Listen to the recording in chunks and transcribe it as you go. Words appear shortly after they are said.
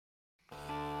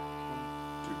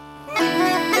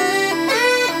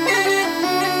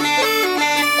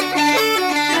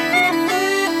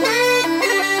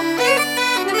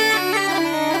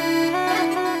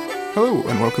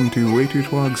welcome to Way Too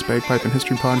Twog's Bagpipe and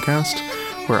History Podcast,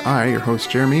 where I, your host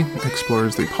Jeremy,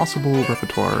 explores the possible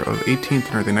repertoire of 18th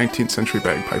and early 19th century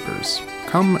bagpipers.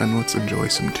 Come and let's enjoy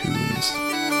some tunes.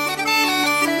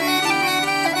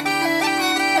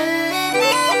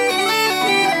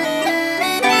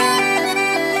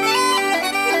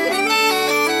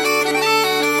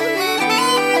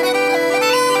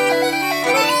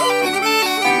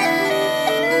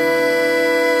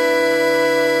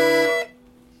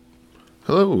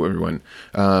 Hello, everyone.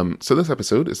 So this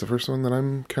episode is the first one that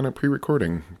I'm kind of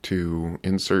pre-recording to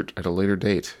insert at a later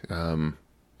date.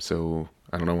 So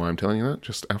I don't know why I'm telling you that,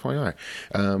 just FYI.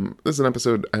 This is an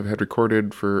episode I've had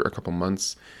recorded for a couple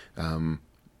months.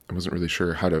 I wasn't really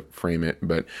sure how to frame it,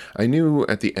 but I knew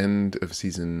at the end of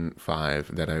season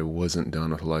 5 that I wasn't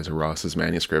done with Eliza Ross's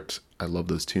manuscript. I love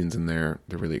those tunes in there.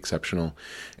 They're really exceptional,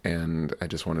 and I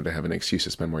just wanted to have an excuse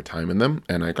to spend more time in them,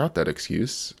 and I got that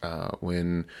excuse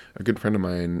when a good friend of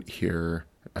mine here,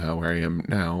 where I am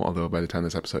now, although by the time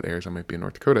this episode airs, I might be in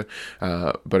North Dakota,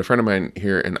 but a friend of mine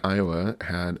here in Iowa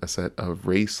had a set of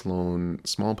Ray Sloan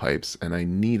small pipes, and I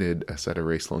needed a set of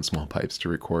Ray Sloan small pipes to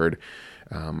record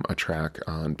a track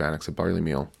on Bannocks of Barley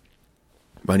Meal.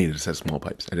 I needed a set of small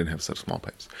pipes. I didn't have a set of small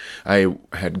pipes. I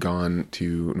had gone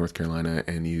to North Carolina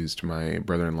and used my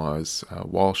brother-in-law's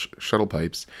Walsh shuttle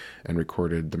pipes and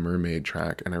recorded the Mermaid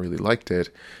track, and I really liked it.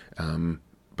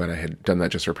 But I had done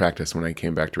that just for practice. When I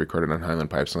came back to record it on Highland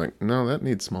pipes, I'm like, no, that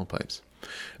needs small pipes.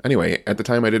 Anyway, at the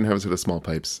time I didn't have a set of small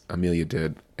pipes. Amelia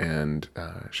did, and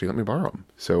she let me borrow them.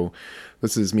 So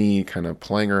this is me kind of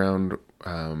playing around.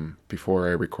 Before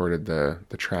I recorded the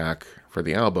track for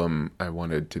the album, I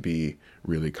wanted to be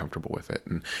really comfortable with it.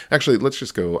 And actually, let's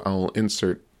just go. I'll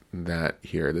insert that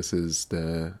here. This is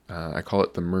I call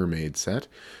it the Mermaid set,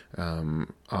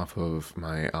 off of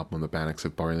my album, The Bannocks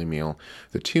of Barley Meal.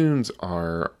 The tunes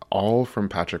are all from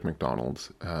Patrick MacDonald.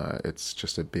 It's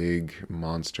just a big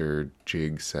monster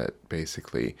jig set,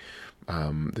 basically.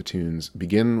 The tunes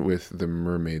begin with the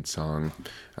Mermaid song,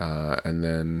 and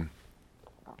then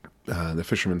the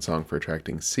Fisherman's Song for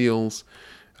Attracting Seals,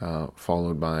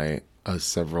 followed by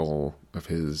several of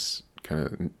his kind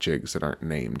of jigs that aren't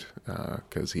named,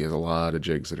 because he has a lot of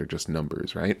jigs that are just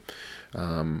numbers, right?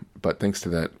 But thanks to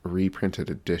that reprinted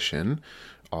edition,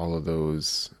 all of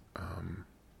those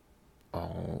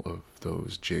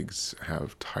jigs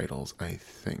have titles, I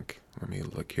think. Let me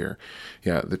look here.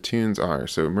 Yeah, the tunes are,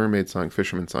 so Mermaid Song,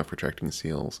 Fisherman's Song for Attracting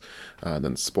Seals,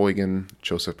 then Spoigan,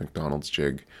 Joseph MacDonald's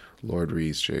jig, Lord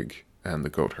Ree's jig, and the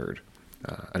Goat Herd.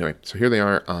 Anyway, so here they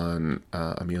are on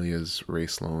Amelia's Ray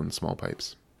Sloan small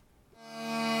pipes.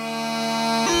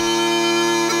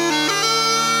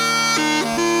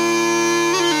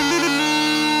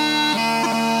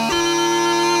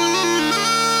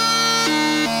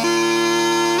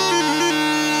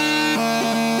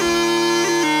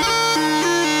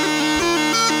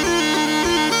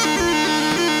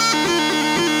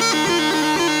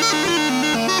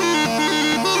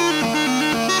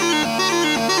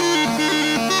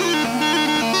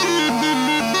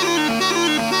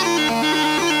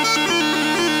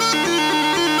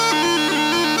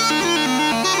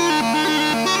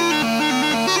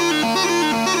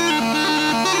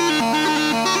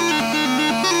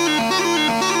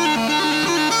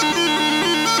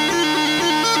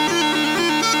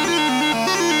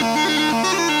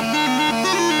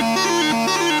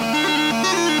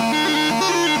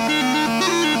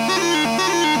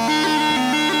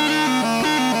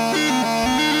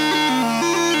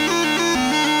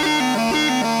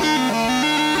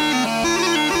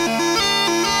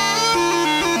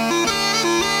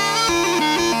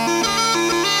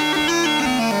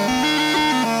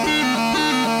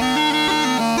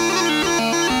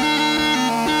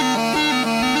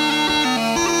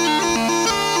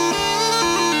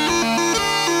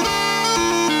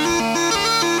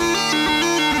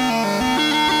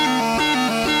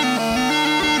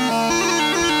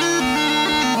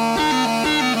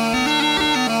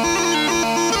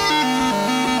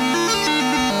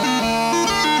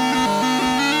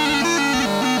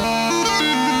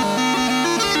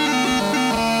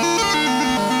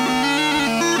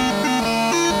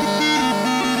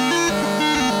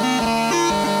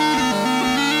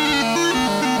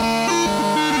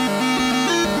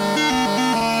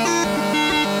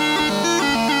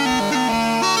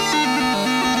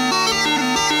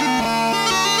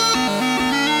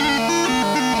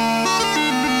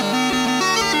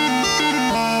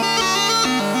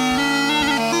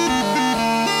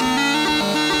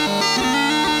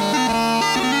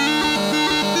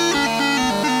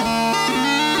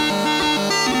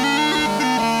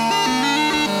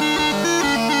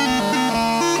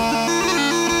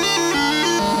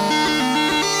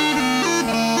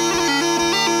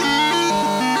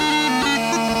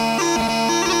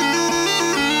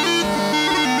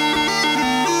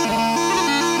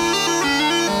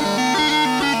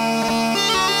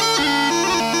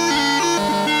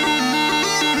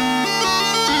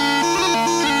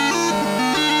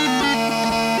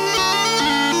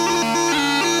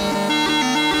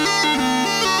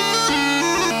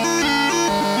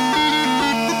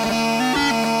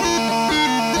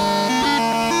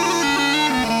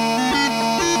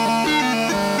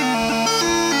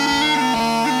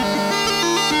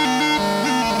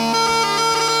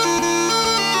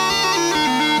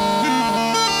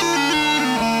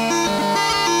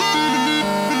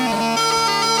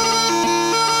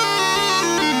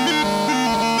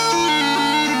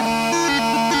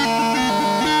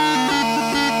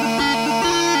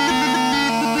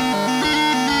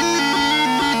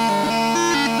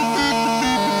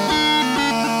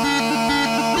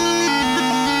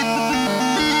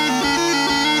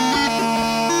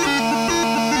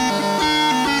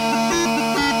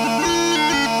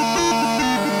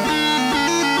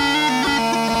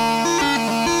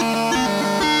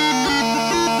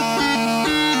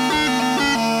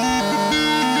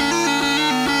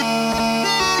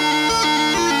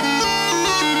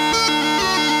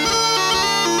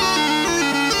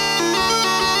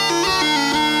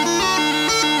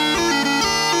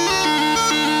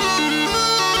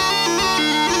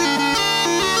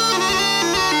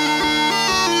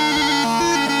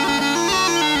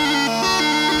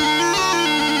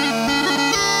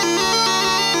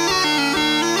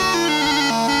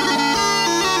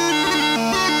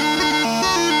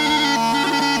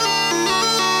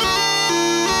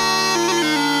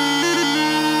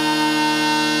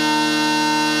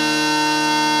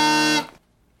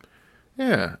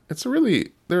 it's a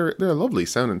really they're a lovely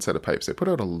sounding set of pipes. They put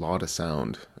out a lot of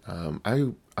sound.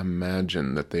 I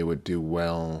imagine that they would do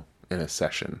well in a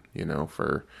session,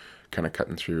 for kind of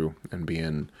cutting through and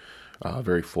being a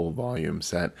very full volume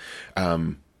set.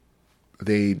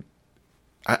 They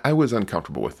I was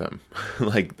uncomfortable with them.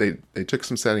 Like they took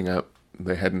some setting up.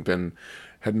 They hadn't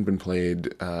been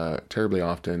played terribly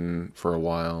often for a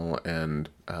while, and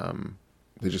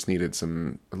they just needed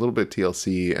a little bit of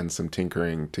TLC and some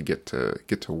tinkering to get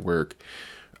to work.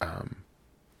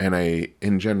 And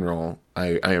in general,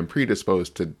 I am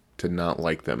predisposed to not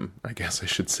like them, I guess I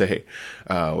should say,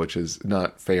 which is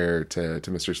not fair to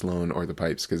Mr. Sloan or the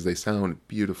pipes, because they sound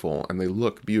beautiful and they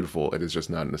look beautiful. It is just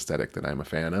not an aesthetic that I'm a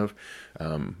fan of.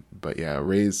 But yeah,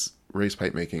 Ray's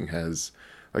pipe making has,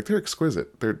 like, they're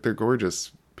exquisite. They're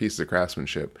gorgeous pieces of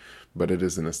craftsmanship, but it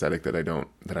is an aesthetic that I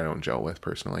don't gel with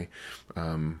personally.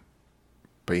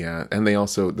 But yeah, and they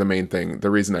also, the main thing,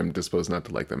 the reason I'm disposed not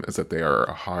to like them is that they are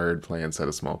a hard playing set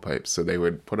of small pipes. So they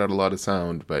would put out a lot of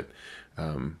sound, but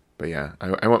yeah,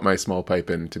 I want my small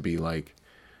pipe in to be like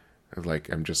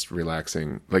I'm just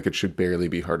relaxing. Like, it should barely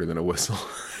be harder than a whistle.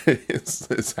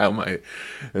 is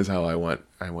how I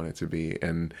want it to be.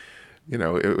 And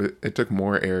it took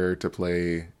more air to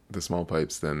play the small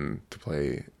pipes than to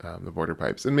play the border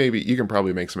pipes. And maybe you can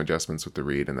probably make some adjustments with the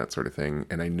reed and that sort of thing.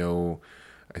 And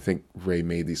I think Ray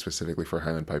made these specifically for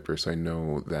Highland pipers, so I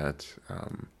know that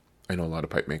I know a lot of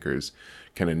pipe makers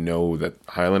kind of know that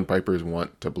Highland pipers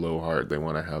want to blow hard. They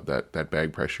want to have that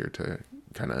bag pressure to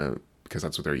kind of, because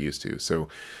that's what they're used to. So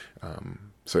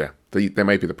yeah, they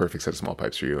might be the perfect set of small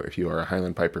pipes for you. If you are a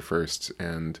Highland piper first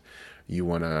and you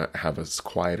want to have a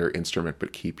quieter instrument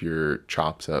but keep your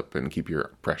chops up and keep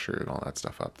your pressure and all that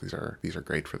stuff up, these are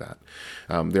great for that.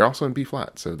 They're also in B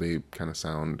flat, so they kind of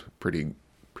sound pretty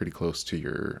close to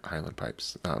your Highland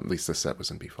pipes. At least this set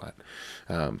was in B flat.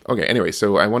 Okay, anyway,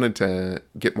 so I wanted to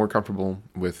get more comfortable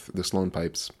with the Sloan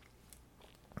pipes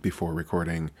before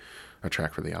recording a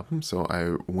track for the album, so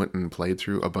I went and played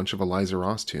through a bunch of Eliza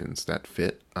Ross tunes that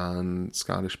fit on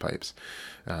Scottish pipes,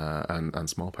 on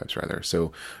small pipes rather.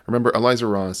 So remember, Eliza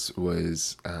Ross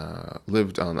lived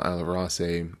on the Isle of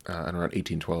Rossay, and around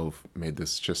 1812 made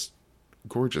this just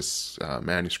gorgeous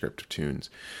manuscript of tunes.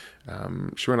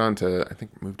 She went on to, I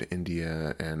think, move to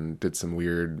India and did some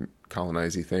weird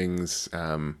colonizy things,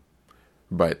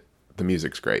 but the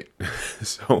music's great.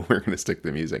 So we're going to stick to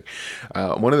the music.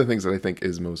 One of the things that I think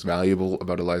is most valuable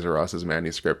about Eliza Ross's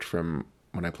manuscript from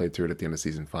when I played through it at the end of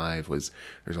season 5 was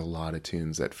there's a lot of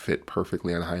tunes that fit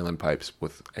perfectly on Highland pipes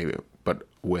with a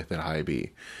high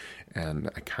B. And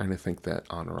I kind of think that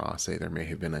on Rossay there may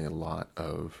have been a lot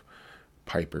of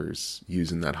pipers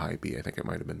using that high B. I think it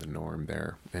might have been the norm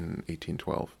there in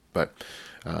 1812, but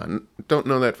don't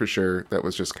know that for sure. That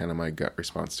was just kind of my gut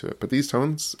response to it. But these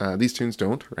tunes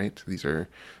don't, right? These are a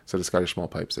set of Scottish small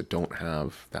pipes that don't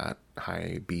have that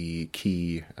high B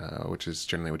key, which is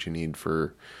generally what you need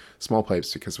for small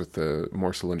pipes, because with the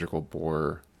more cylindrical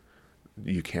bore,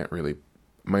 you can't really,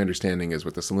 my understanding is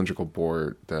with the cylindrical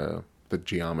bore, the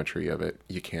geometry of it,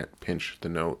 you can't pinch the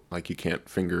note. Like, you can't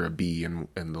finger a B in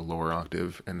the lower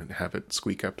octave and have it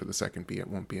squeak up to the second B. It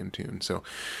won't be in tune. So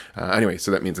anyway,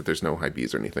 so that means that there's no high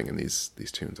Bs or anything in these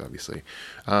tunes, obviously.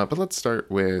 But let's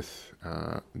start with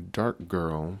Dark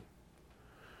Girl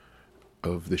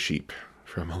of the Sheep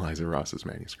from Eliza Ross's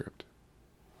manuscript.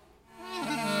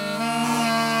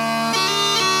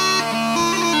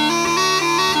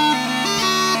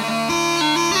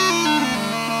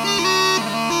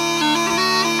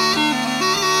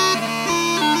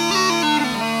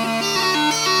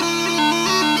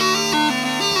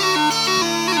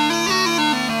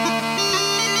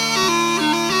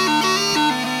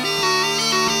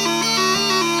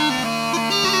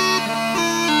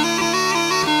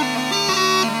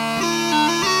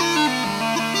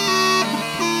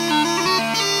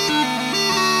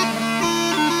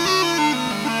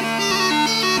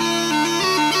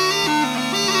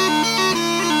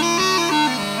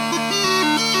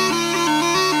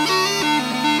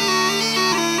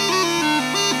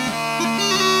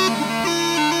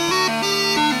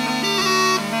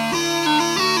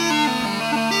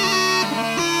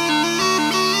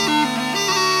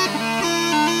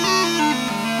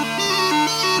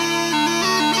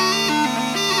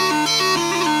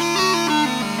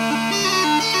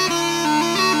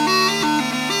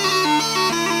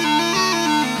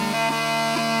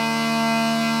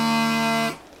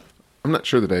 I'm not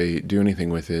sure that I do anything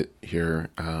with it here,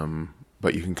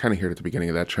 but you can kind of hear it at the beginning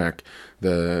of that track.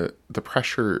 The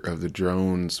pressure of the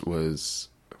drones was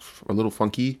a little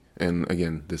funky, and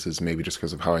again, this is maybe just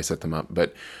because of how I set them up,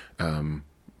 but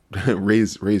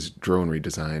Ray's drone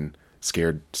redesign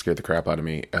scared the crap out of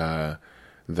me.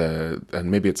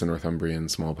 And maybe it's a Northumbrian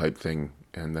small pipe thing,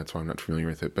 and that's why I'm not familiar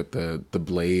with it. But the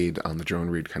blade on the drone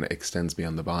reed kind of extends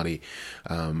beyond the body,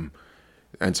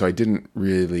 and so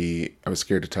I was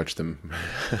scared to touch them.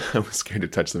 I was scared to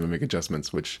touch them and make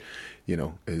adjustments, which,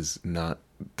 is not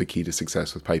the key to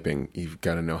success with piping. You've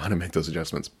got to know how to make those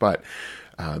adjustments. But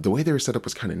the way they were set up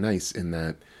was kind of nice in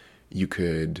that you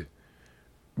had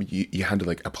to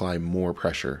like apply more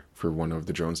pressure for one of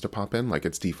the drones to pop in. Like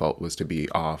its default was to be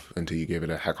off until you gave it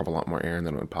a heck of a lot more air, and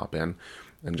then it would pop in.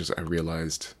 And I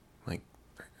realized, like,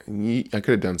 I could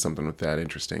have done something with that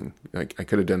interesting. Like I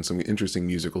could have done some interesting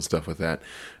musical stuff with that,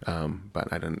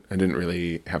 but I didn't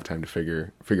really have time to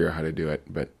figure out how to do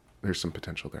it. But there's some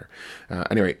potential there.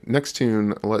 Anyway, next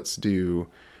tune, let's do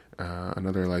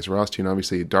another Eliza Ross tune.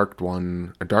 Obviously, a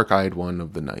Dark-Eyed One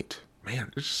of the Night.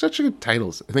 Man, it's such good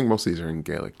titles. I think most of these are in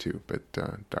Gaelic too, but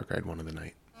Dark-Eyed One of the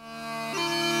Night.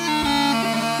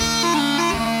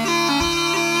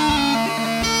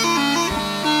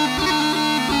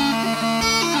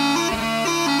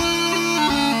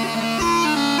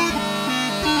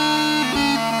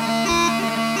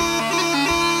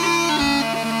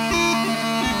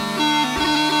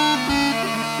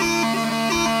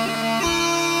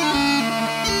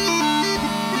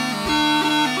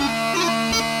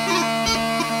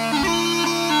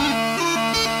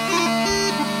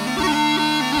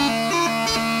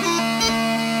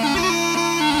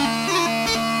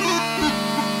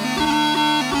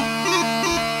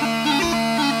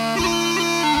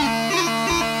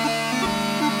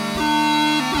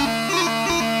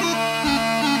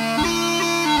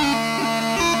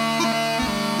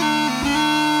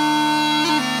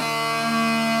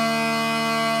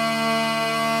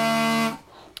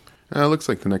 Looks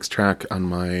like the next track on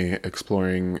my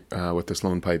exploring with the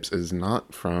Sloan pipes is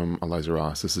not from Eliza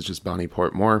Ross. This is just Bonnie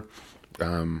Portmore. I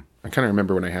kind of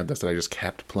remember when I had this that I just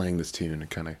kept playing this tune and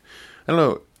I don't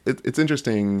know, it's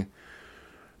interesting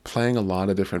playing a lot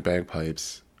of different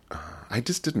bagpipes. I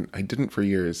didn't for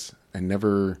years. I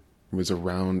never was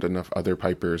around enough other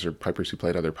pipers or pipers who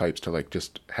played other pipes to like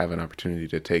just have an opportunity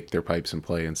to take their pipes and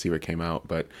play and see what came out.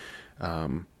 But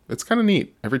it's kind of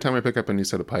neat. Every time I pick up a new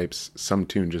set of pipes, some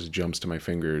tune just jumps to my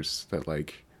fingers that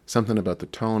like something about the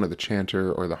tone of the chanter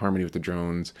or the harmony with the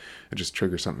drones, it just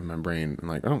triggers something in my brain. I'm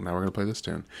like, oh, now we're going to play this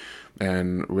tune.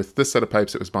 And with this set of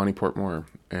pipes, it was Bonnie Portmore.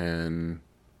 And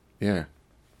yeah,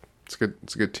 it's good.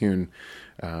 It's a good tune.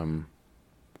 I'm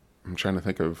trying to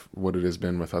think of what it has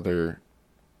been with other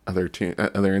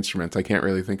instruments. I can't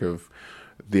really think of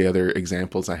the other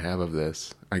examples I have of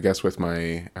this. I guess with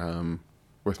my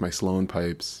Sloan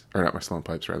pipes, or not my Sloan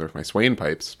pipes, rather with my Swain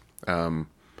pipes. Yeah,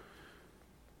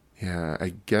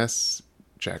 I guess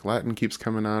Jack Latin keeps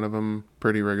coming out of them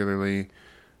pretty regularly.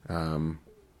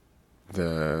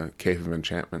 The Cave of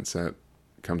Enchantment set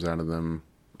comes out of them.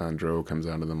 Andro comes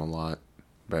out of them a lot.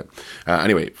 But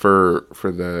anyway, for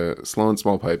the Sloan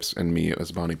small pipes and me, it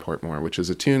was Bonnie Portmore, which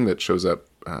is a tune that shows up.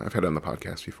 I've had it on the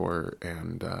podcast before,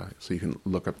 and so you can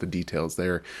look up the details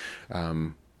there.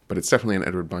 But it's definitely an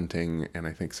Edward Bunting, and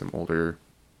I think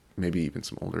maybe even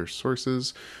some older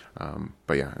sources.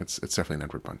 But yeah, it's definitely an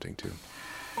Edward Bunting too.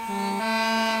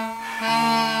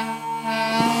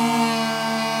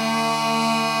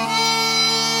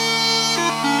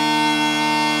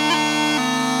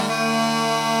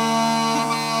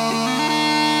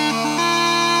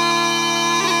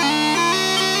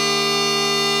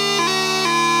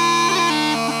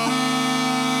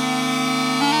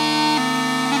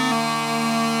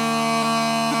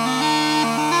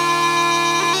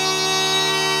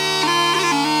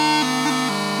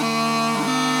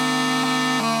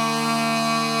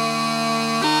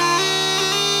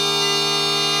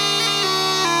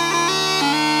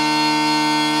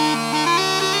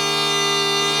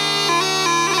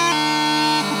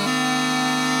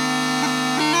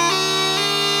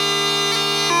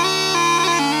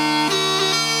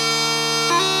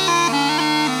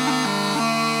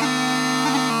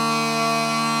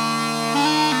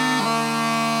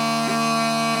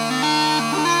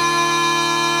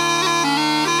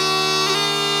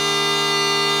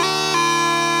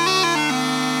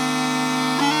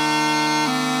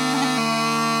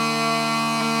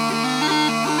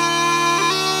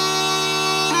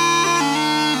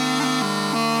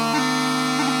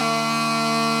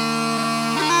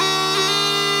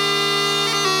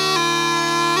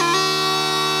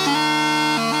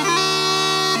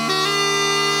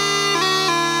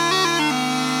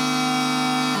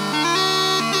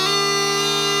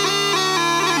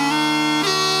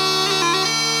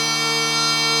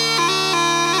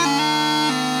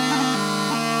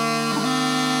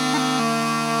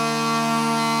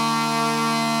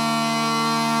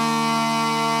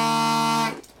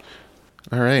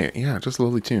 All right, yeah, just a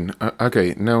lovely tune.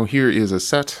 Okay, now here is a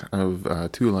set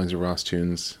of two Eliza Ross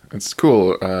tunes. It's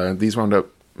cool. These wound up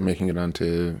making it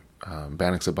onto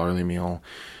Bannock's A Barley Meal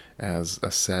as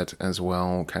a set as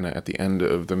well, kind of at the end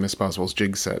of the Miss Boswell's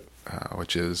Jig set,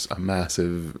 which is a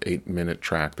massive 8-minute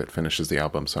track that finishes the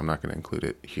album, so I'm not going to include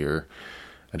it here,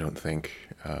 I don't think.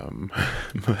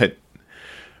 But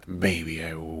maybe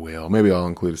I will. Maybe I'll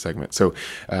include a segment. So,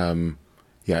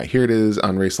 yeah, here it is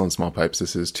on Ray Sloan Small Pipes.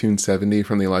 This is tune 70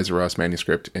 from the Eliza Ross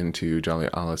manuscript into Jolly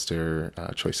Alistair,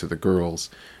 Choice of the Girls.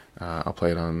 I'll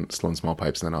play it on Sloan Small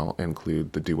Pipes, and then I'll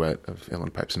include the duet of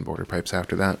Uilleann Pipes and Border Pipes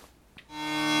after that.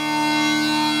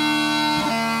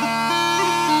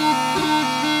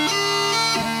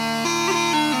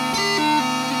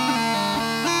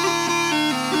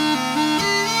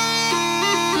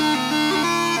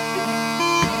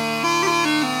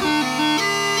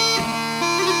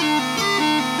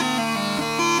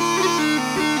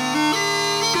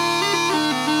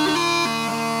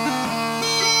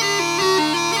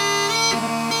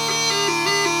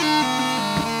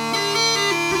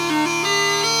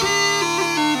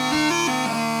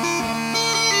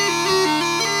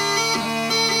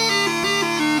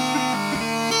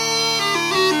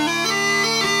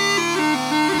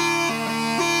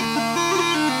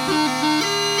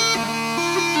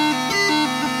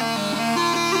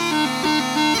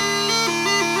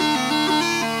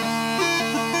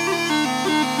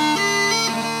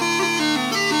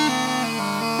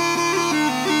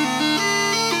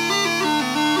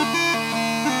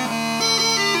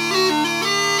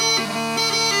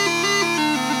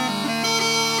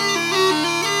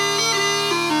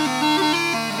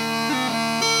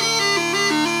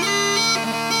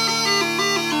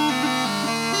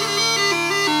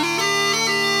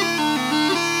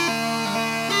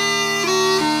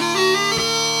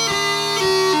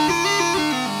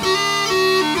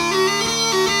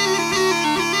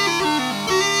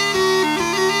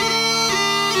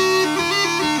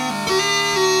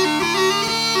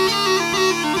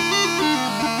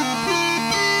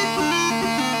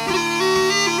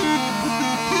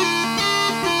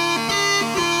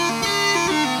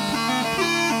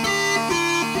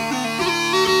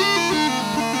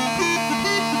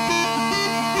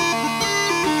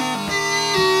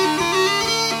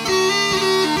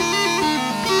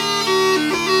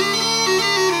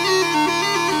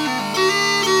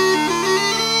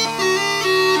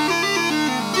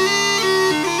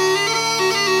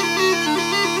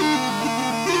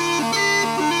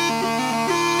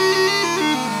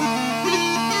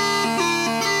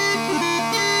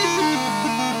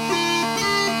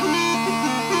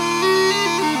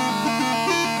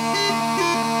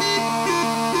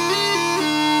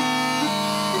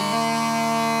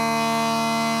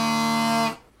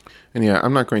 And yeah,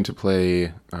 I'm not going to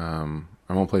play, I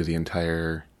won't play the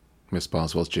entire Miss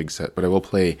Boswell's Jig set, but I will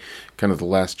play kind of the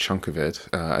last chunk of it.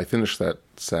 I finished that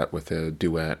set with a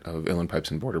duet of Uilleann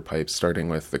Pipes and Border Pipes, starting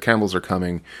with The Campbells Are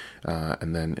Coming,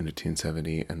 and then into tune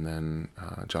 70, and then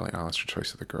Jolly Alistair,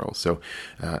 Choice of the Girls. So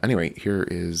anyway, here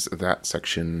is that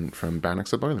section from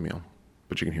Bannock's A Barley Meal,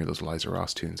 but you can hear those Eliza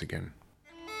Ross tunes again.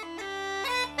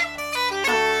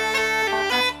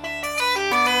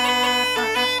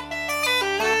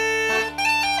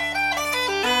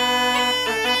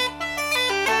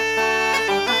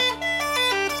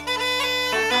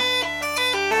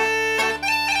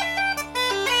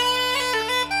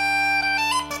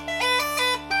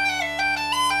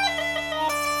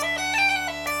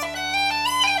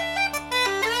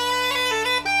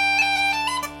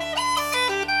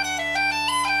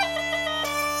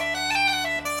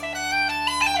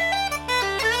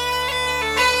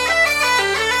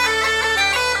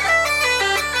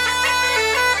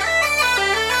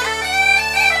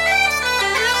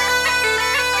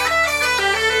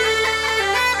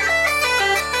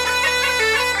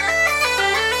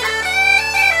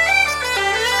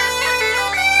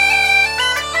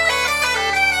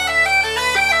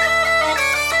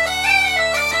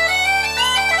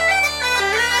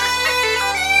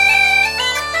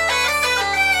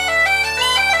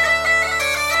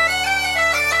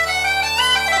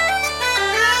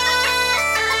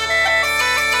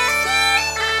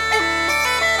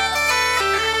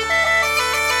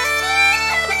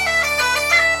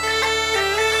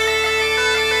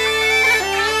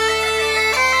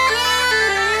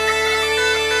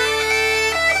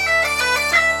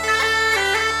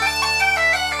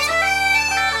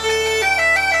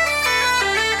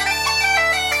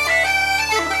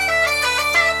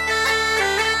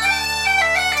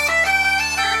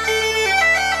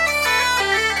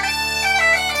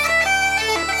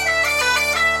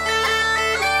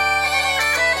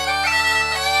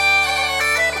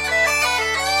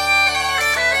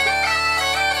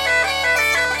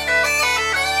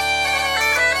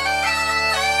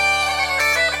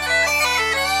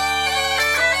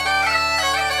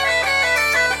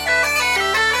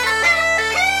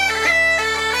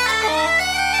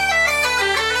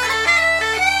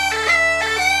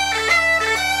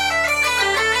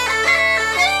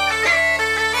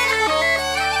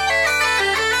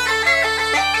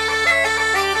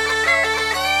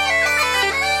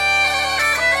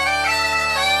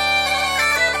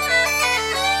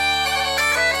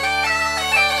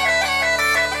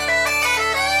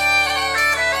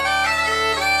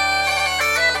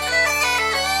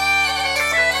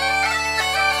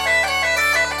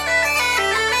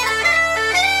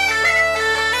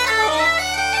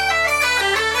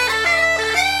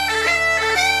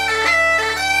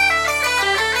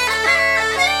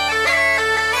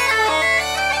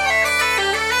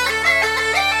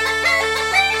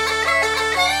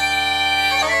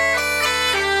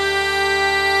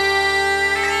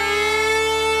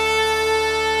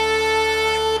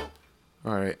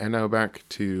 And now back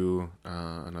to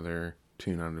another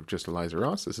tune out of just Eliza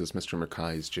Ross. This is Mr.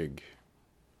 Mackay's Jig.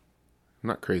 I'm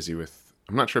not sure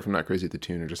if I'm not crazy with the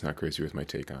tune or just not crazy with my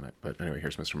take on it. But anyway,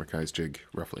 here's Mr. Mackay's Jig,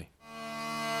 roughly.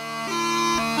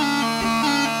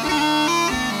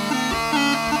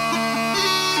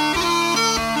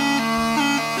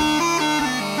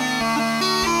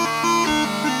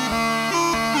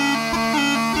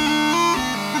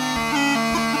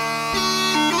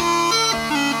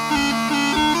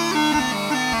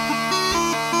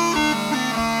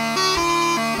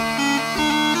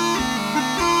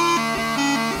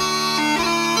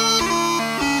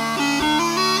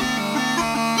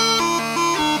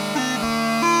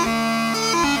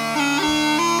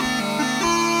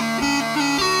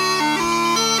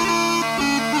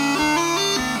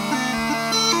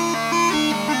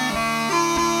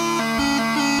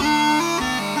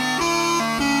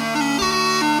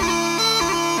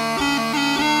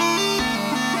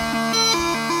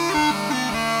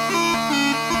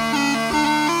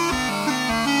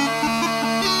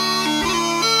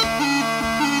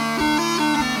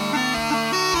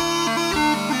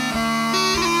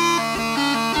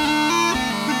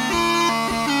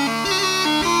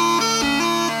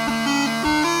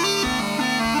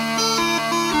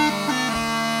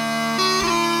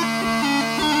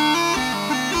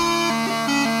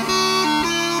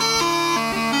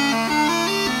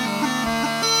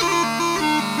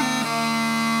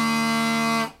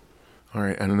 All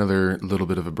right, and another little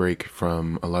bit of a break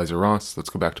from Eliza Ross. Let's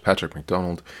go back to Patrick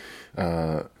MacDonald.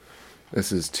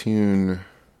 This is tune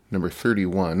number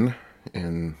 31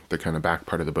 in the kind of back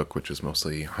part of the book, which is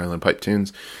mostly Highland pipe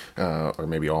tunes, or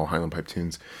maybe all Highland pipe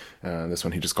tunes. This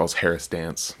one he just calls Harris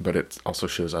Dance, but it also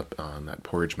shows up on that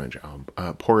Porridge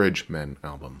Men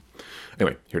album.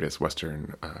 Anyway, here it is,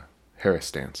 Western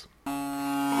Harris Dance.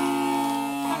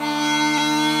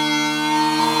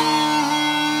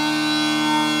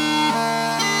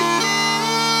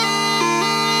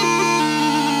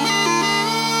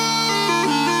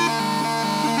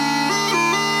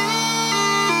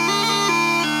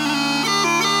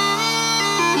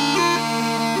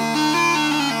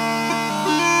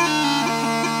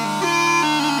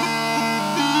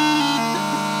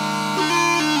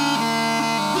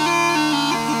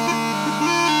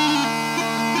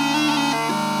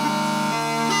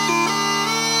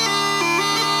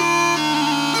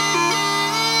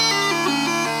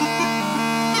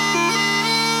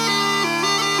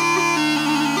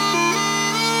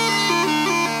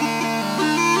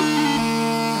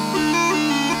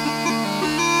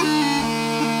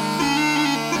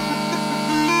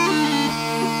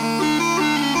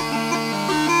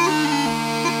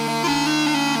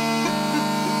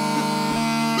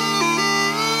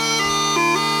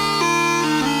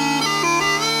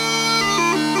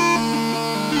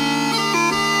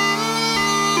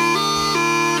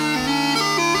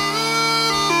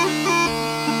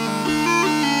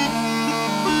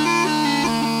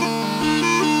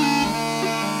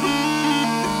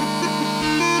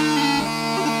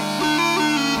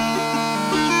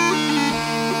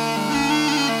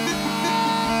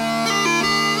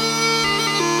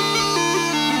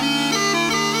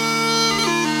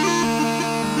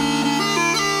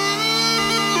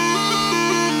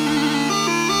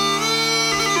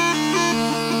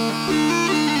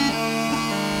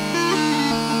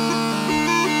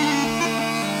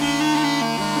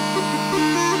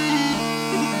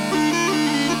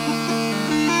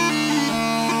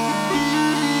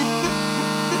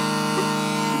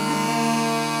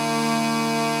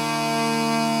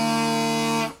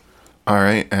 All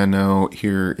right, and now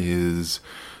here is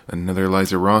another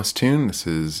Eliza Ross tune. This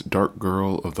is Dark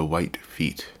Girl of the White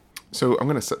Feet. So I'm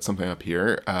going to set something up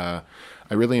here. I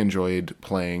really enjoyed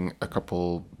playing a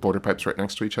couple border pipes right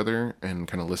next to each other and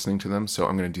kind of listening to them, so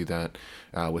I'm going to do that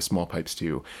with small pipes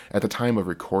too. At the time of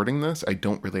recording this, I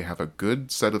don't really have a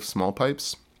good set of small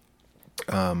pipes,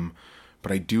 but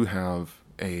I do have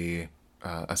a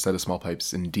set of small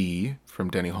pipes in D from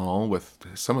Denny Hall with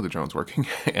some of the drones working,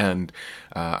 and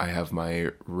I have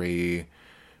my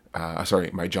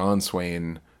my John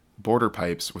Swain border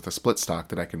pipes with a split stock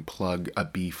that I can plug a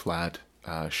B flat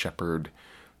Shepherd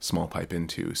small pipe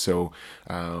into. So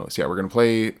yeah, we're gonna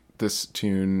play this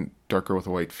tune, Dark Girl with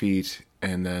the White Feet,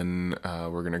 and then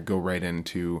we're gonna go right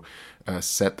into a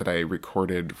set that I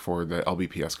recorded for the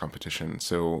LBPS competition.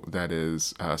 So that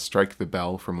is Strike the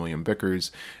Bell from William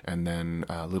Vickers, and then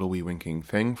Little Wee Winking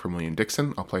Thing from William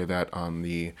Dixon. I'll play that on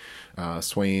the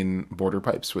Swain border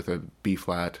pipes with a B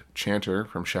flat chanter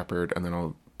from Shepherd, and then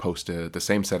I'll post the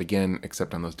same set again,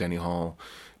 except on those Denny Hall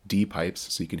D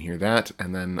pipes, so you can hear that.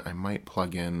 And then I might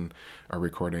plug in a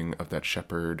recording of that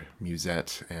Shepard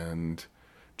musette and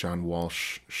John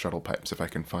Walsh shuttle pipes if I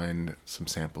can find some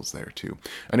samples there too.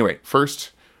 Anyway,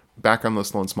 first, back on those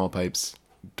slow and small pipes,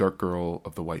 Dark Girl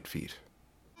of the White Feet.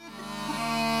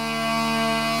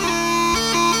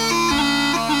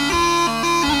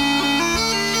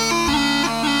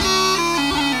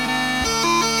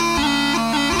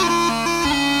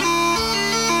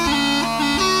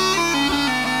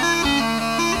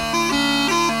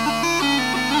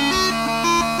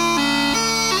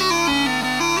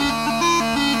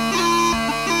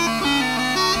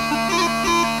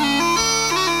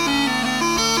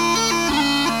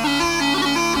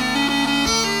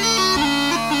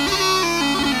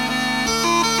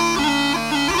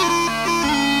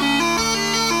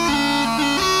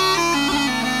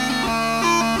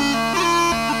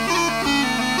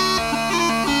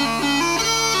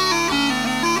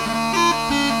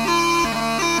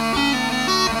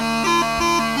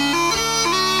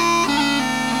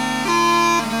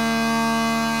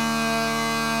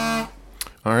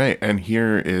 All right, and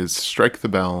here is Strike the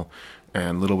Bell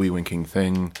and Little Wee Winking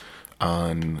Thing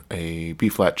on a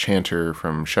B-flat chanter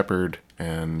from Shepard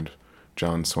and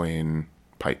John Swain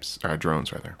pipes,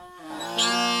 drones rather.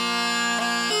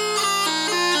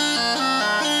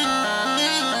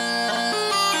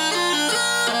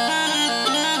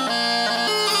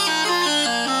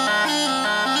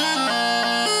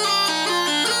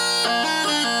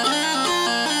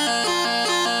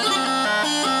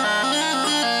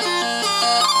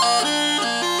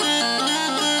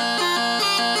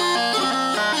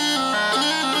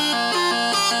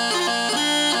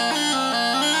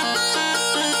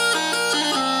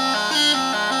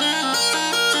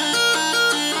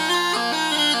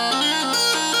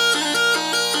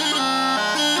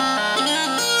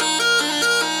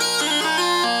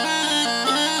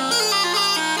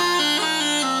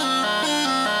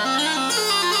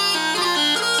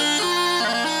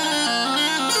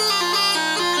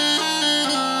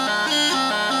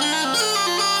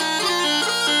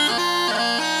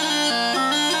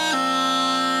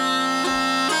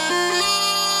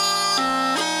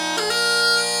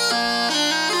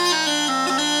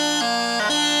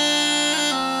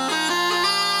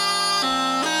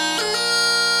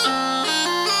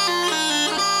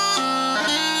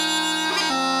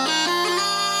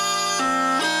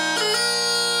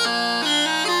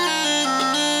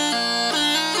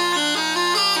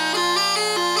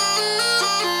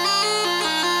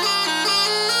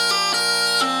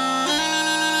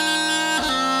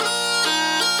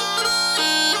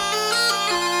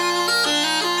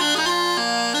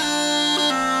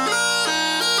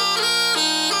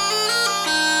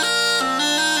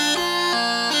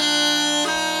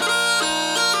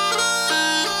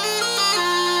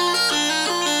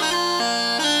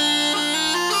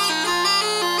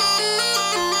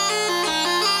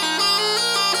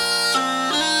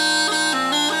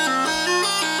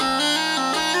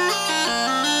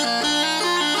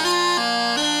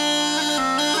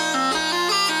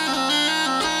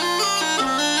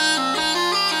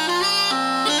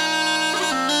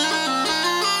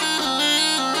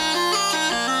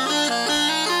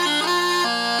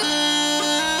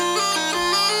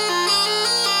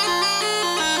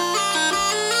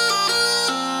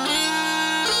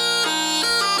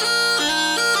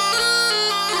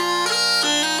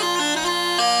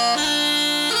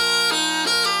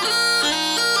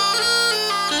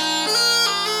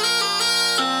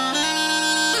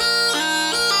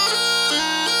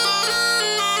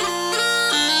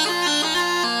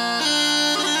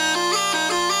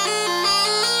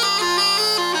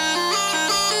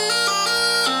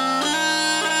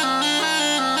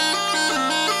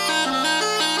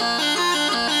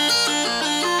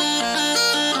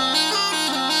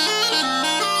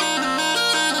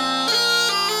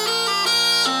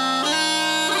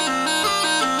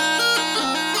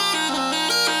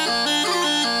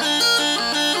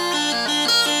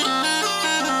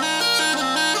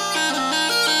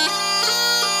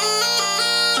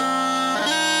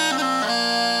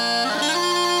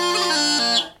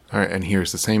 All right, and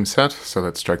here's the same set. So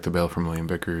let's Strike the Bell from William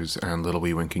Vickers and Little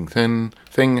Wee Winking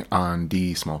Thing on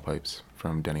D small pipes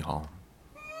from Denny Hall.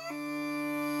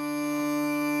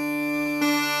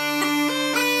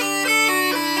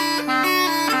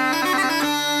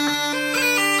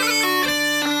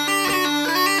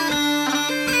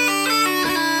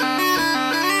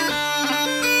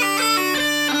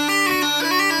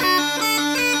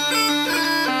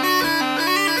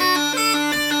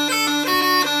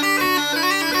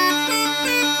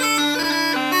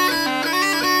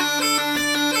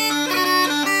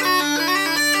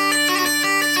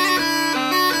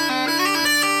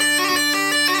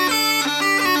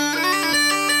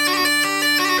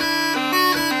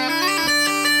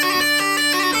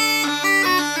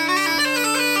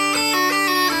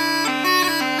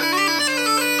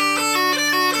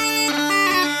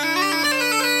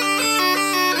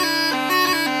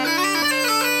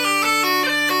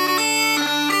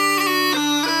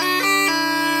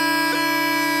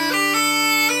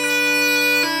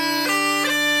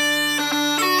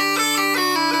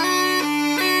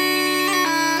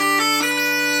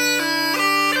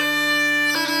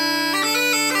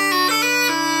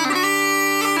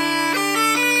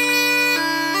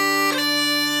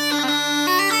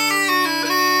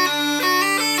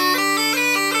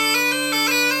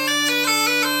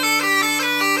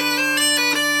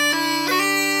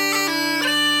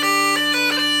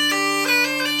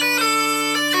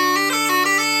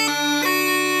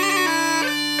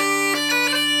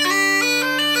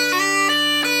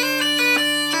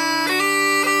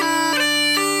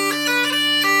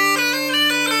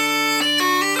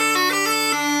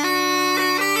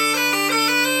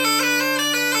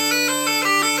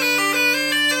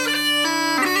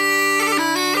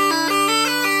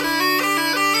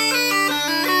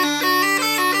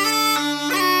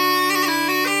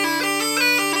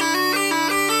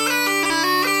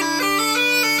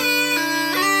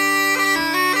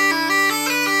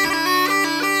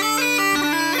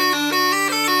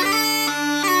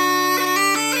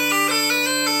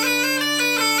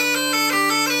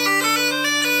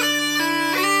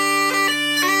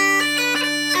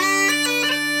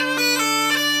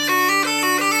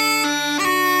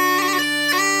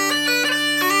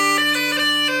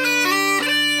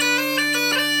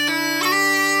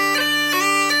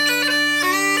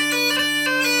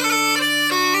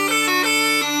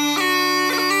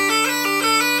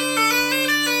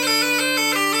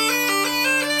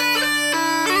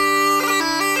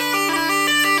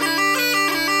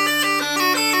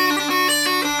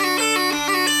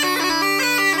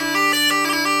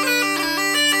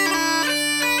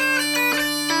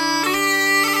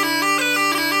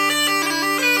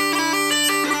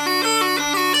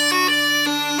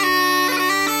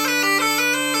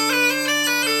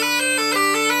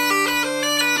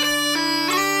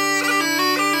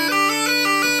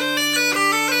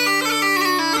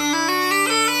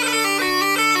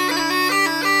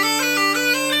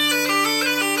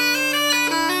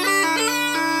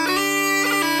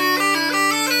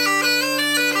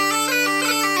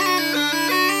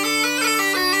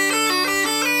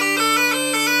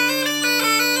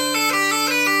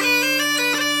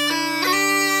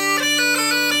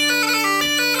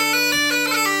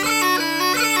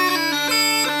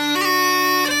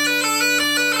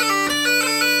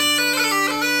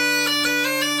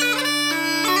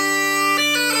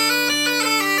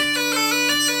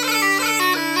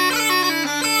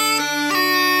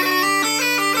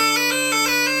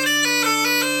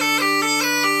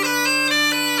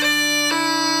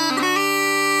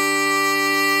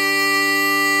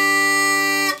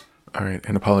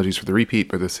 apologies for the repeat,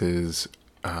 but this is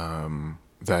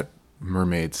that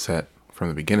mermaid set from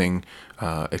the beginning,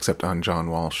 except on John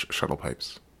Walsh shuttle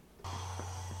pipes.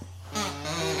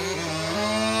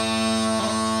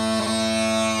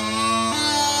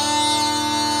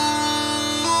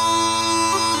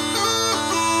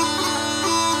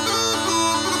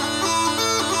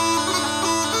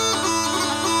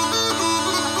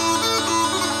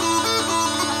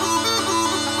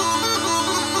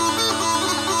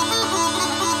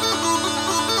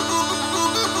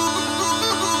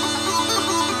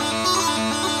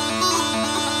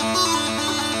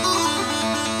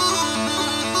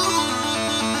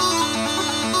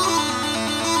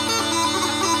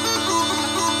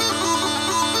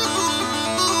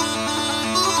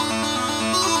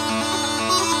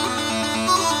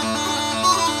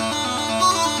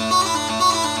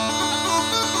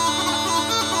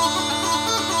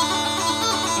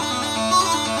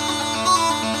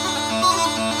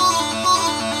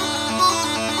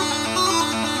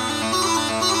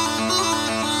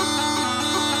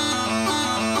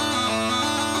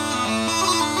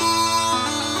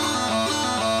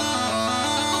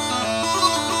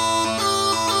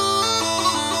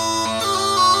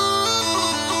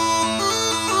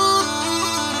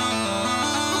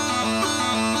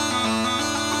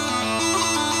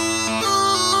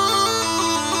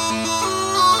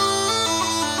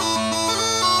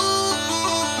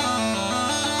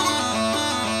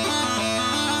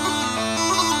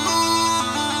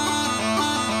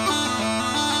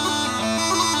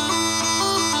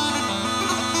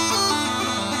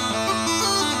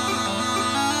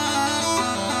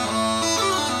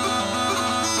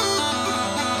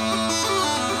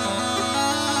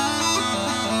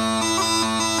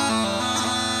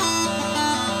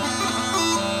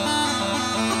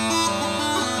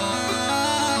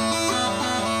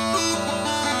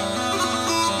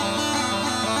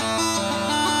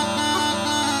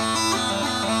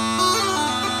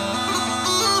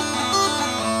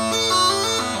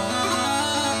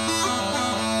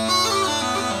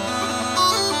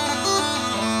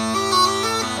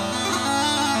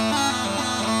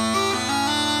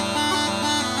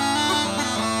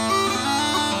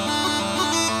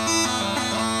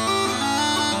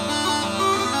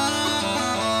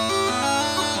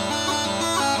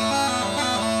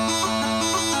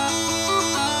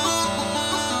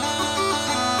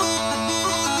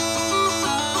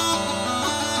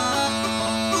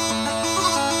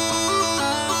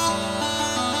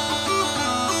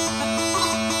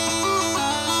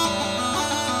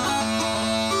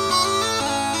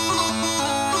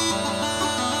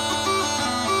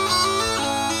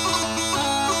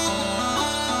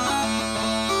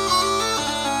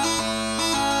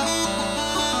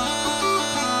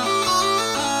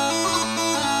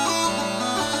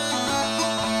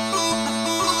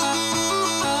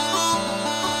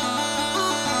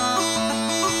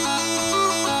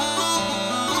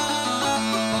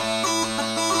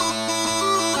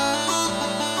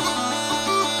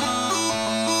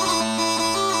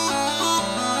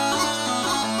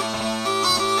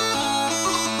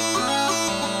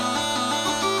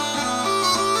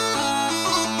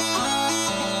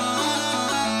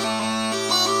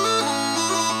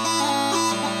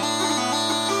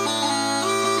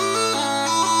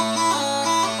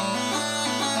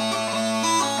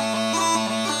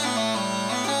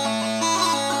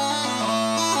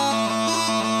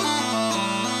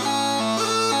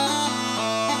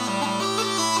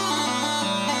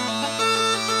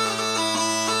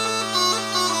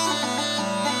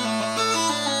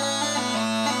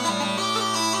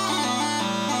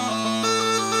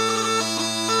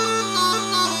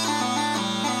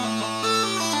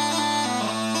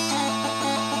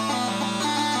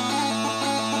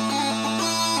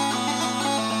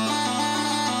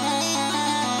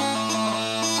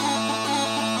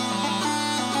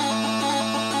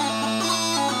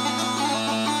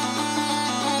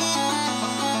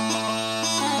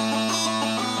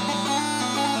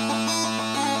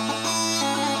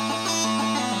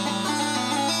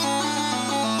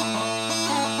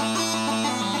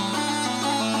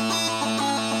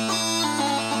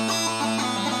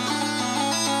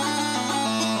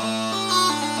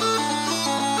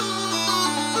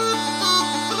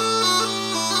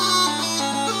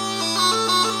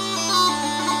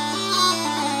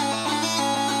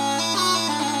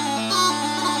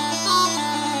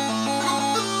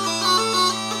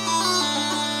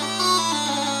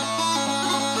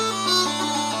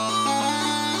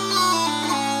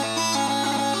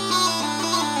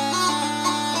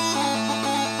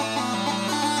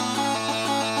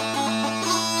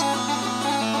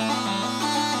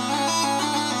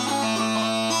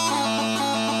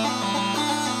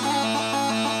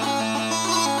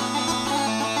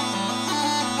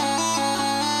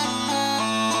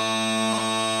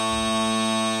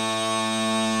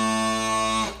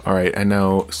 All right, and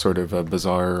now sort of a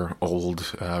bizarre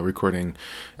old recording.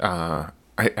 I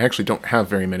actually don't have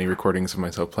very many recordings of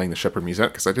myself playing the Shepherd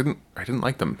Musette because I didn't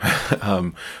like them.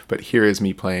 But here is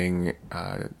me playing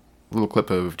a little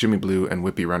clip of Jimmy Blue and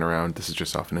Whippy Run Around. This is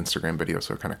just off an Instagram video,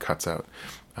 so it kind of cuts out.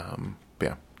 But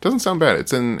yeah, doesn't sound bad.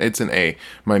 It's in A.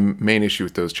 My main issue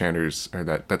with those chanters, or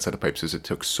that set of pipes, is it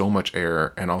took so much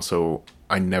air, and also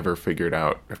I never figured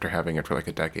out, after having it for like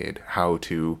a decade, how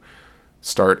to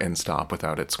start and stop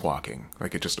without it squawking.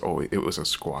 Like it was a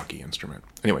squawky instrument.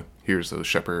 Anyway, here's the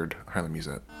Shepherd Highland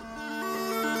Musette.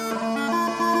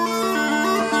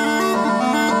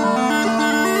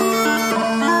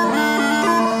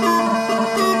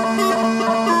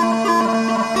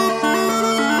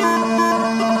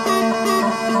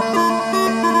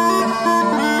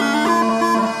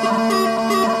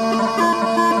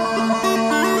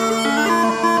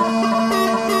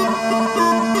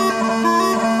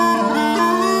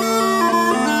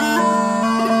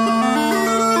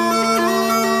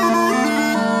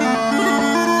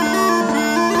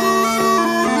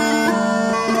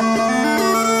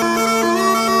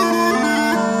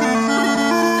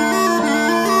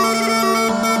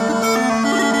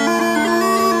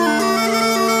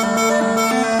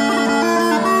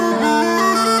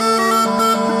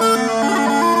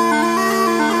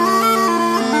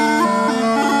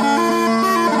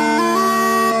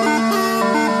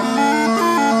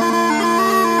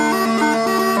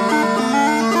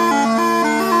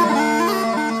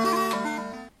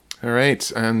 All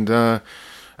right, and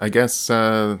I guess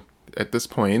at this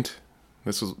point,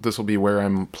 this will be where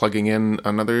I'm plugging in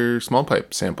another small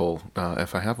pipe sample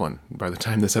if I have one by the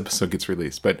time this episode gets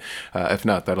released. But if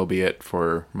not, that'll be it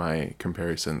for my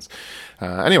comparisons.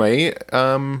 Anyway,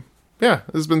 yeah,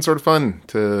 this has been sort of fun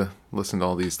to listen to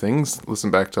all these things,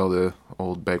 listen back to all the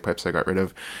old bagpipes I got rid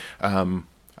of.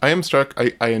 I am struck.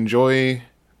 I enjoy.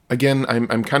 Again,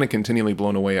 I'm kind of continually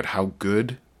blown away at how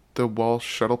good the Walsh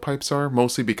shuttle pipes are,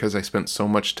 mostly because I spent so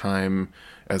much time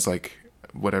as like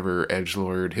whatever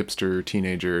edgelord hipster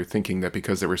teenager thinking that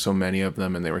because there were so many of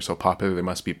them and they were so popular they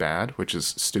must be bad, which is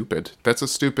stupid. That's a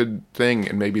stupid thing,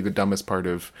 and maybe the dumbest part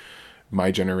of my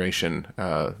generation,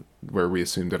 where we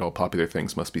assume that all popular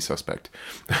things must be suspect.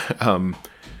 But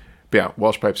yeah,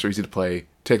 Walsh pipes are easy to play,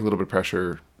 take a little bit of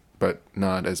pressure, but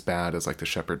not as bad as like the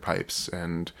Shepherd pipes,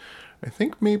 and I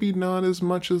think maybe not as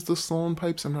much as the Sloan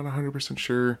pipes. I'm not 100%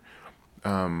 sure.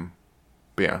 But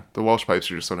yeah, the Walsh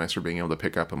pipes are just so nice for being able to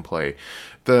pick up and play.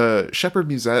 The Shepherd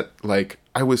Musette, like,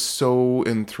 I was so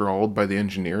enthralled by the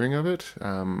engineering of it.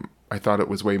 I thought it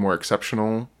was way more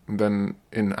exceptional than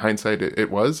in hindsight it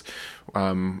was.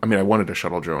 I mean, I wanted a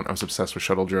shuttle drone. I was obsessed with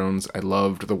shuttle drones. I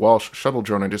loved the Walsh shuttle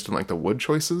drone. I just didn't like the wood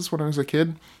choices when I was a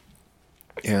kid.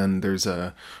 And there's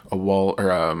a shuttle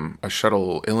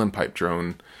Uilleann pipe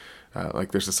drone.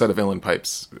 Like there's a set of Uilleann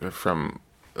pipes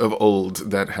of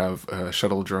old that have a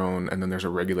shuttle drone, and then there's a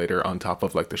regulator on top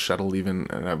of like the shuttle even,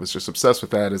 and I was just obsessed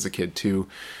with that as a kid too.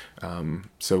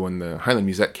 So when the Highland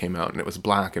Musette came out and it was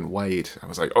black and white, I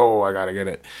was like, oh, I gotta get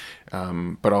it.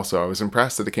 But also I was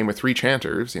impressed that it came with 3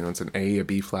 chanters. You know, it's an A, a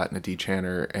B flat, and a D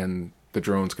chanter, and the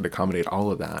drones could accommodate all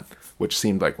of that, which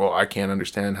seemed like, well, I can't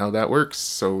understand how that works,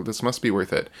 so this must be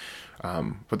worth it.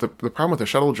 But the problem with the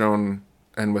shuttle drone,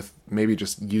 and with maybe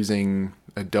just using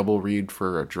a double reed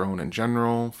for a drone in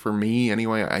general, for me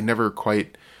anyway, I never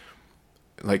quite,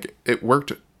 like, it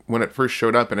worked when it first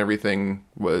showed up and everything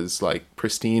was like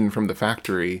pristine from the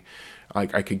factory.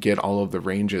 Like I could get all of the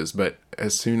ranges, but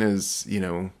as soon as, you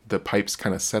know, the pipes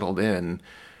kind of settled in,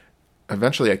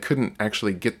 eventually I couldn't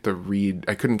actually get the reed.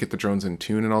 I couldn't get the drones in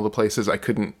tune in all the places.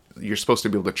 You're supposed to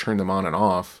be able to turn them on and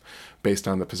off based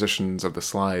on the positions of the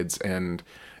slides, and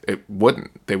it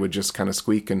wouldn't. They would just kind of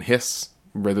squeak and hiss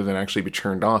rather than actually be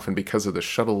turned off. And because of the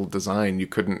shuttle design, you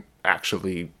couldn't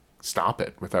actually stop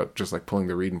it without just like pulling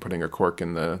the reed and putting a cork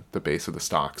in the base of the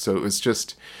stock. So it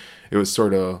was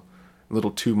sort of a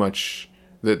little too much.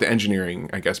 The engineering,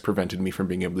 I guess, prevented me from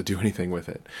being able to do anything with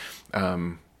it.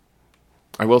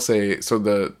 I will say, so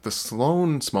the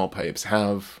Sloan small pipes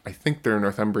have, I think they're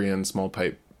Northumbrian small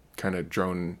pipe kind of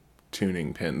drone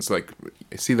tuning pins. Like,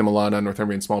 I see them a lot on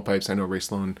Northumbrian small pipes. I know Ray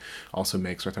Sloan also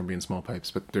makes Northumbrian small pipes,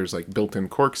 but there's like built-in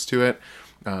corks to it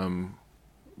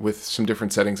with some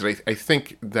different settings. And I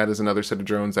think that is another set of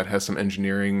drones that has some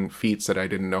engineering feats that I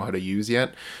didn't know how to use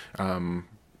yet,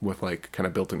 with like kind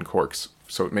of built-in corks.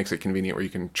 So it makes it convenient where you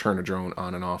can turn a drone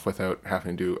on and off without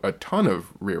having to do a ton of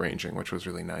rearranging, which was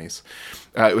really nice.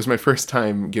 It was my first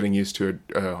time getting used to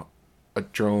a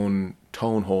drone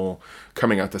tone hole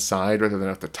coming out the side rather than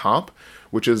out the top,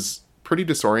 which is pretty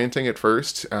disorienting at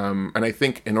first, and I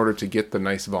think in order to get the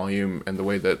nice volume and the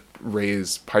way that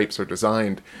Ray's pipes are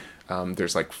designed,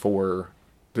 there's like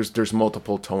there's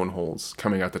multiple tone holes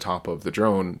coming out the top of the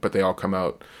drone, but they all come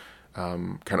out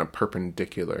kind of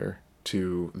perpendicular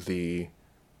to the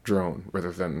drone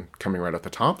rather than coming right at the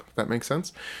top, if that makes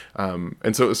sense.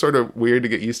 And so it was sort of weird to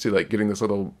get used to, like, getting this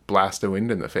little blast of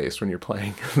wind in the face when you're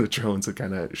playing the drones that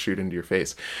kind of shoot into your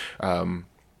face.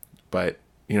 But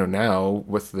now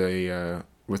with the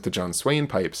John Swain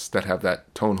pipes that have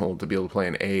that tone hold to be able to play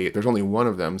an A, there's only one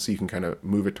of them, so you can kind of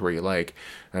move it to where you like.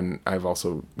 And I've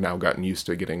also now gotten used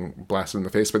to getting blasted in the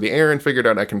face by the air and figured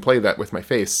out I can play that with my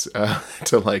face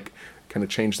to like kind of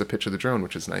change the pitch of the drone,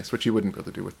 which is nice, which you wouldn't be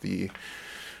able to do with the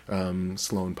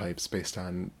Sloan pipes based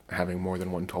on having more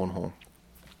than one tone hole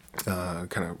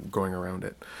kind of going around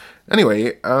it.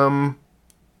 Anyway,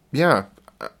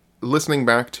 listening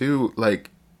back to, like,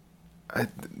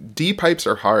 D pipes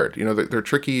are hard. They're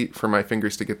tricky for my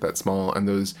fingers to get that small, and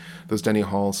those Denny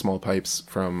Hall small pipes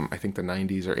from, I think, the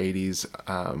 90s or 80s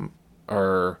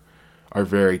are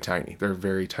very tiny. They're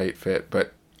very tight fit,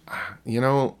 but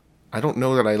I don't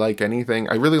know that I like anything.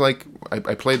 I really like,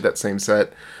 I played that same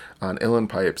set on Uilleann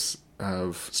pipes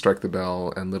of Strike the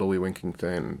Bell and Little Wee Winking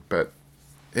Thin, but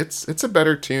it's a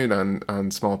better tune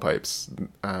on small pipes,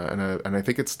 and I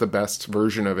think it's the best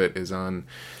version of it is on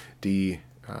D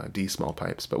small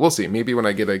pipes. But we'll see. Maybe when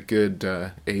I get a good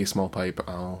A small pipe,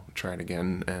 I'll try it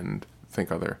again and think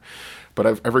other. But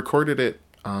I've recorded it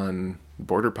on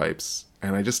border pipes,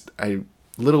 and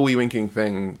Little Wee Winking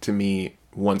Thing to me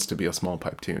wants to be a small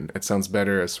pipe tune. It sounds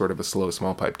better as sort of a slow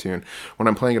small pipe tune. When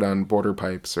I'm playing it on border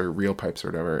pipes or real pipes or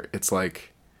whatever, it's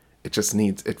like it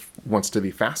wants to be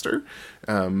faster.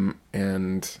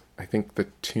 And I think the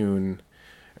tune,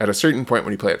 at a certain point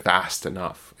when you play it fast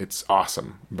enough, it's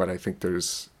awesome. But I think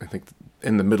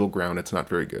in the middle ground, it's not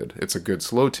very good. It's a good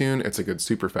slow tune, it's a good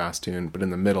super fast tune, but in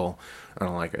the middle, I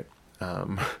don't like it.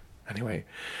 Anyway,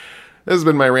 this has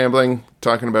been my rambling,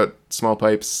 talking about small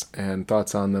pipes and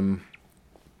thoughts on them.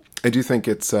 I do think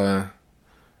it's, they're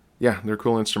a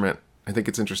cool instrument. I think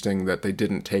it's interesting that they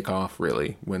didn't take off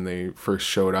really when they first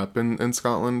showed up in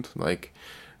Scotland. Like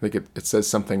it says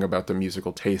something about the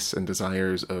musical tastes and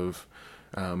desires of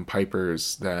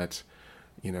pipers that,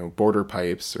 border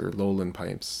pipes or lowland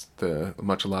pipes, the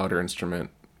much louder instrument,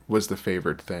 was the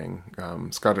favored thing.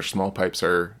 Scottish small pipes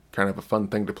are kind of a fun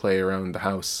thing to play around the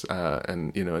house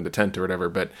and, in the tent or whatever,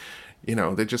 but,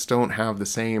 they just don't have the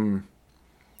same...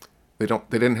 They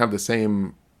didn't have the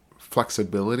same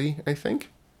flexibility, I think,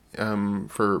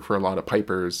 for a lot of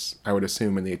pipers, I would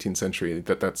assume, in the 18th century.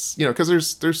 That's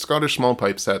because there's Scottish small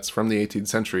pipe sets from the 18th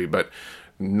century, but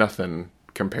nothing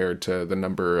compared to the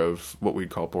number of what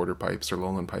we'd call border pipes or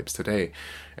lowland pipes today.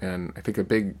 And I think a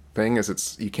big thing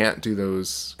is you can't do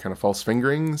those kind of false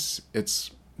fingerings. It's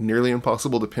nearly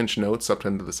impossible to pinch notes up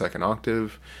into the second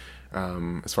octave.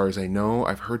 As far as I know,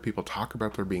 I've heard people talk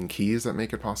about there being keys that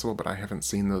make it possible, but I haven't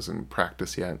seen those in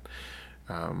practice yet,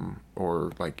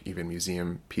 or like even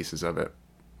museum pieces of it.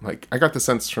 Like I got the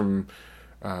sense from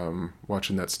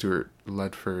watching that Stuart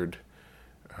Ledford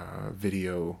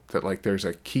video that like there's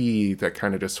a key that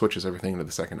kind of just switches everything into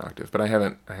the second octave, but I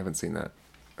haven't seen that.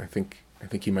 I think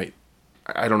he might.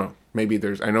 I don't know. Maybe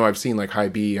I know I've seen like high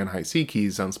B and high C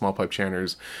keys on small pipe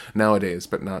chanters nowadays,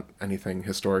 but not anything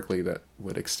historically that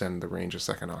would extend the range of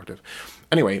second octave.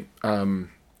 Anyway,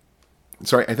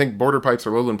 sorry, I think border pipes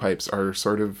or lowland pipes are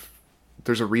sort of,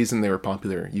 there's a reason they were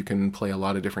popular. You can play a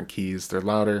lot of different keys. They're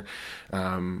louder,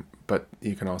 but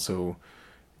you can also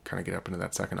kind of get up into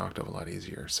that second octave a lot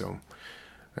easier. So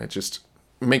it just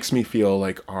makes me feel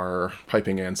like our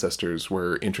piping ancestors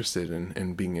were interested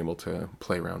in being able to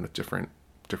play around with different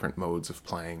modes of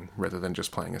playing rather than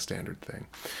just playing a standard thing.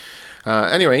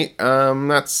 Anyway,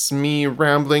 that's me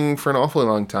rambling for an awfully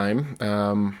long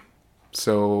time.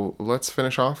 So let's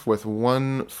finish off with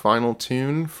one final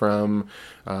tune from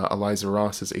Eliza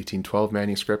Ross's 1812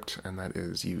 manuscript, and that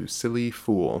is You Silly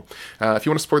Fool. If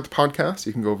you want to support the podcast,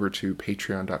 you can go over to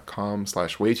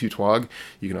patreon.com/waytootwog.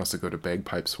 You can also go to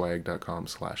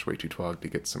bagpipeswag.com/waytootwog to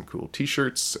get some cool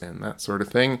t-shirts and that sort of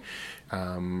thing.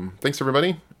 Thanks,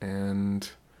 everybody, and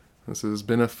this has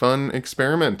been a fun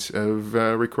experiment of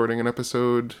recording an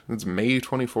episode. It's May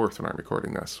 24th when I'm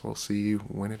recording this. We'll see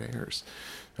when it airs.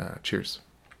 Cheers.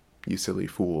 You Silly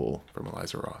Fool from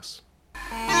Eliza Ross.